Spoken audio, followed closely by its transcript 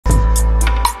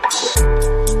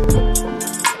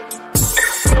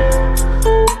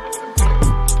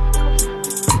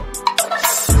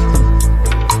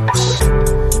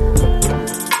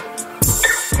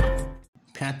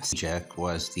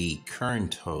was the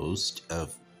current host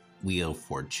of Wheel of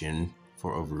Fortune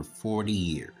for over 40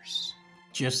 years.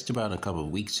 Just about a couple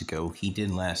of weeks ago, he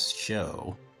did last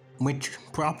show, which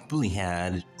probably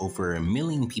had over 1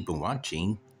 million people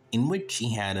watching, in which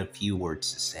he had a few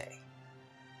words to say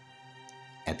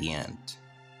at the end.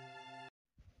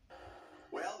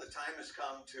 Well, the time has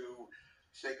come to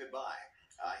say goodbye.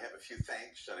 I have a few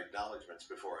thanks and acknowledgments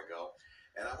before I go,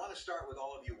 and I want to start with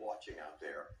all of you watching out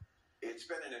there. It's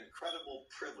been an incredible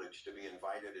privilege to be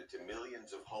invited into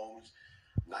millions of homes,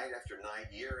 night after night,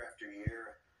 year after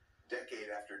year, decade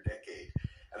after decade.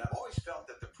 And I've always felt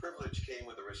that the privilege came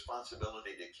with the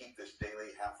responsibility to keep this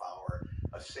daily half hour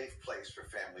a safe place for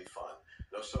family fun.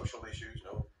 No social issues,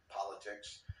 no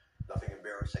politics, nothing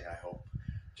embarrassing, I hope.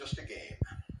 Just a game.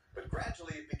 But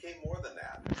gradually it became more than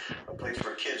that. A place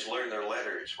where kids learn their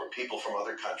letters, where people from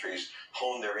other countries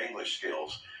hone their English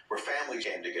skills, where families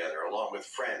came together along with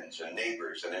friends and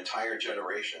neighbors and entire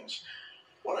generations.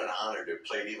 What an honor to have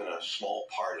played even a small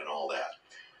part in all that.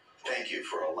 Thank you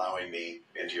for allowing me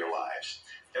into your lives.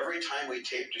 Every time we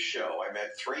taped a show, I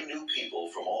met 3 new people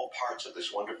from all parts of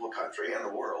this wonderful country and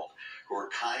the world who were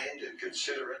kind and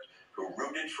considerate, who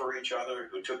rooted for each other,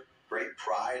 who took great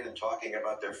pride in talking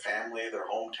about their family, their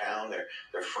hometown,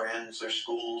 their friends, their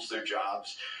schools, their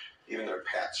jobs, even their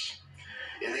pets.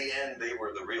 In the end, they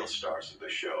were the real stars of the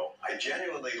show. I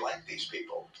genuinely like these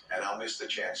people, and I'll miss the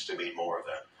chance to meet more of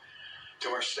them. To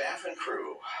our staff and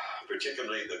crew,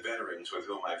 particularly the veterans with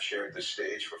whom I've shared the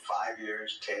stage for 5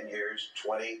 years, 10 years,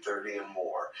 20, 30, and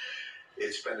more,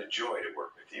 it's been a joy to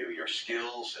work with you. Your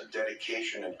skills and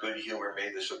dedication and good humor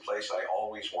made this a place I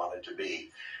always wanted to be.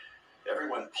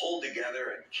 Everyone pulled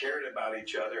together and cared about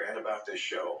each other and about this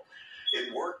show.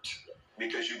 It worked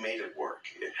because you made it work.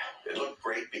 It looked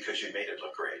great because you made it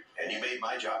look great. And you made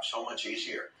my job so much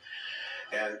easier.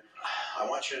 And I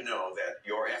want you to know that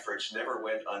your efforts never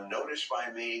went unnoticed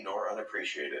by me nor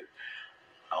unappreciated.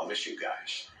 I'll miss you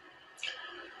guys.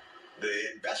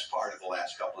 The best part of the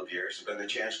last couple of years has been the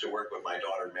chance to work with my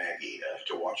daughter Maggie,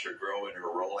 to watch her grow in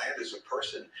her role and as a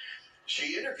person.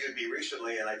 She interviewed me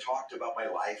recently, and I talked about my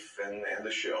life and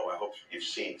the show. I hope you've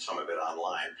seen some of it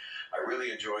online. I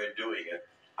really enjoyed doing it.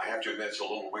 I have to admit it's a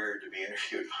little weird to be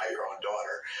interviewed by your own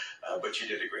daughter, but she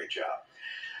did a great job.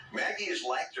 Maggie is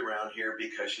liked around here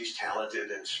because she's talented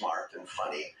and smart and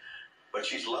funny, but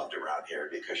she's loved around here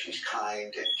because she's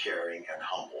kind and caring and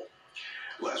humble.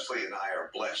 Leslie and I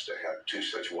are blessed to have 2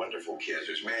 such wonderful kids.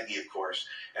 There's Maggie, of course,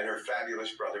 and her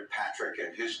fabulous brother Patrick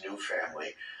and his new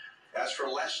family. As for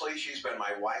Leslie, she's been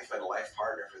my wife and life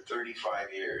partner for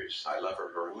 35 years. I love her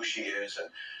for who she is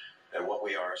and what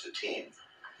we are as a team.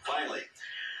 Finally,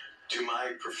 to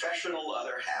my professional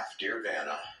other half, dear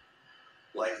Vanna.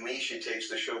 Like me, she takes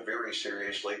the show very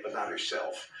seriously, but not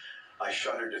herself. I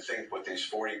shudder to think what these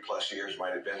 40-plus years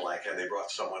might have been like had they brought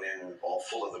someone in all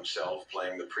full of themselves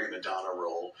playing the prima donna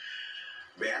role.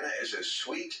 Vanna is as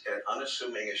sweet and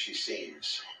unassuming as she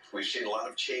seems. We've seen a lot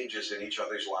of changes in each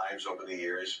other's lives over the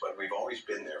years, but we've always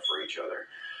been there for each other.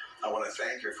 I want to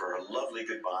thank her for her lovely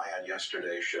goodbye on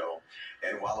yesterday's show.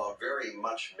 And while I'll very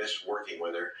much miss working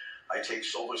with her, I take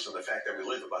solace in the fact that we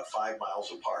live about 5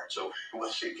 miles apart, so we'll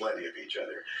see plenty of each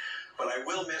other. But I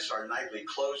will miss our nightly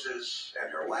closes and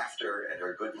her laughter and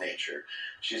her good nature.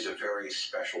 She's a very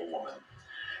special woman.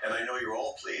 And I know you're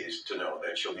all pleased to know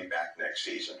that she'll be back next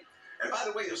season. And by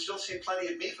the way, you'll still see plenty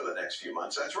of me for the next few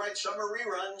months. That's right, summer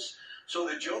reruns. So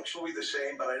the jokes will be the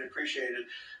same, but I'd appreciate it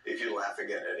if you laugh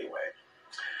again anyway.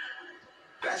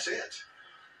 That's it.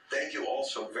 Thank you all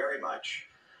so very much.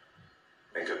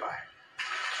 And goodbye.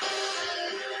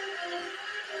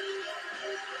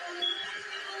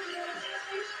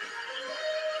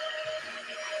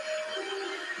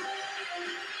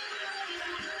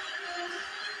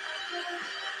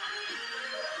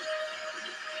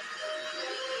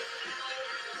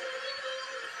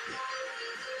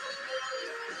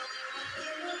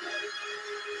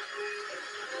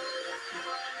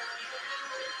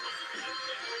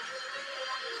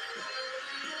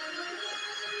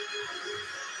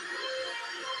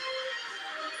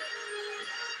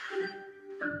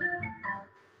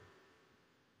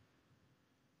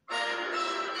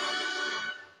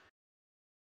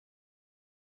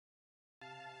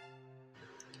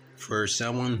 For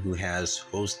someone who has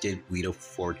hosted Wheel of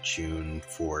Fortune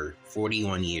for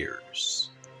 41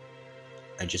 years,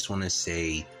 I just want to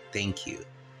say thank you,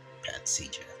 Pat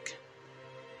Sajak.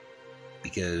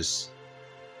 Because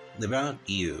without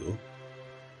you,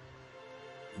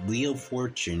 Wheel of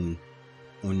Fortune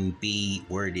wouldn't be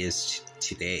where it is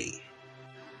today.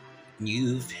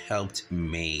 You've helped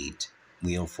make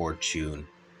Wheel of Fortune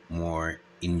more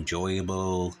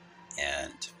enjoyable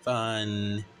and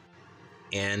fun.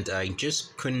 And I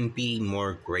just couldn't be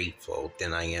more grateful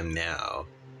than I am now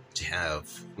to have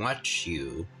watched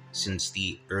you since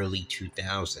the early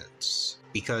 2000s.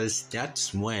 Because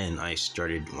that's when I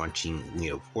started watching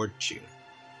Wheel of Fortune.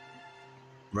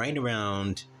 Right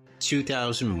around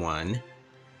 2001,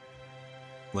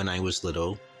 when I was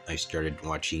little, I started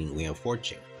watching Wheel of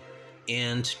Fortune.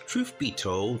 And truth be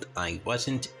told, I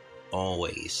wasn't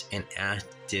always an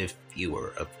active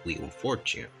viewer of Wheel of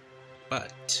Fortune.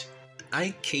 But I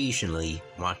occasionally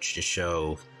watch the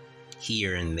show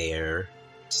here and there,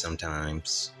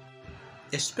 sometimes.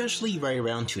 Especially right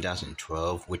around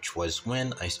 2012, which was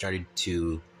when I started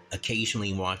to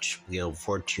occasionally watch Wheel of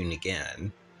Fortune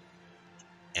again.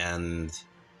 And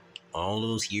all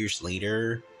those years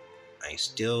later, I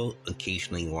still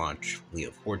occasionally watch Wheel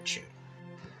of Fortune.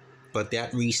 But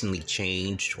that recently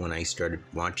changed when I started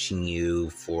watching you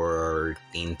for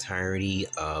the entirety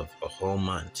of a whole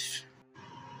month.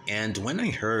 And when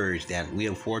I heard that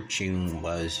Wheel of Fortune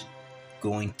was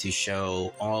going to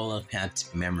show all of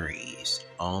Pat's memories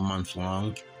all month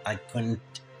long, I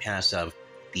couldn't pass up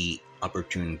the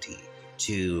opportunity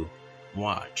to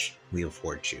watch Wheel of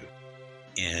Fortune.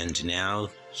 And now,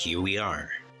 here we are.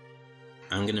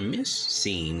 I'm gonna miss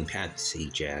seeing Pat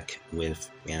Sajak with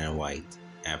Vanna White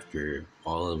after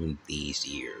all of these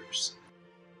years,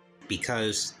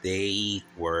 because they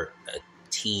were a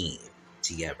team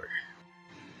together.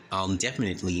 I'll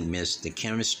definitely miss the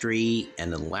chemistry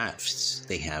and the laughs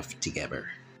they have together,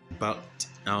 but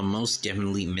I'll most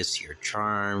definitely miss your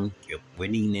charm, your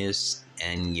wittiness,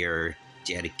 and your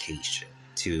dedication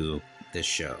to the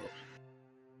show.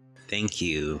 Thank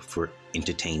you for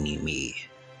entertaining me.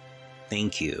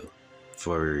 Thank you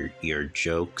for your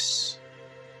jokes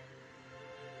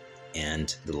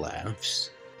and the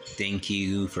laughs. Thank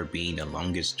you for being the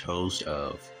longest host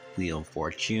of Wheel of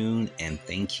Fortune, and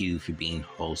thank you for being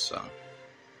wholesome.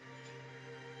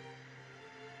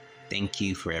 Thank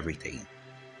you for everything,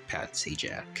 Pat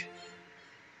Sajak.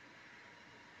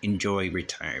 Enjoy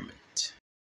retirement.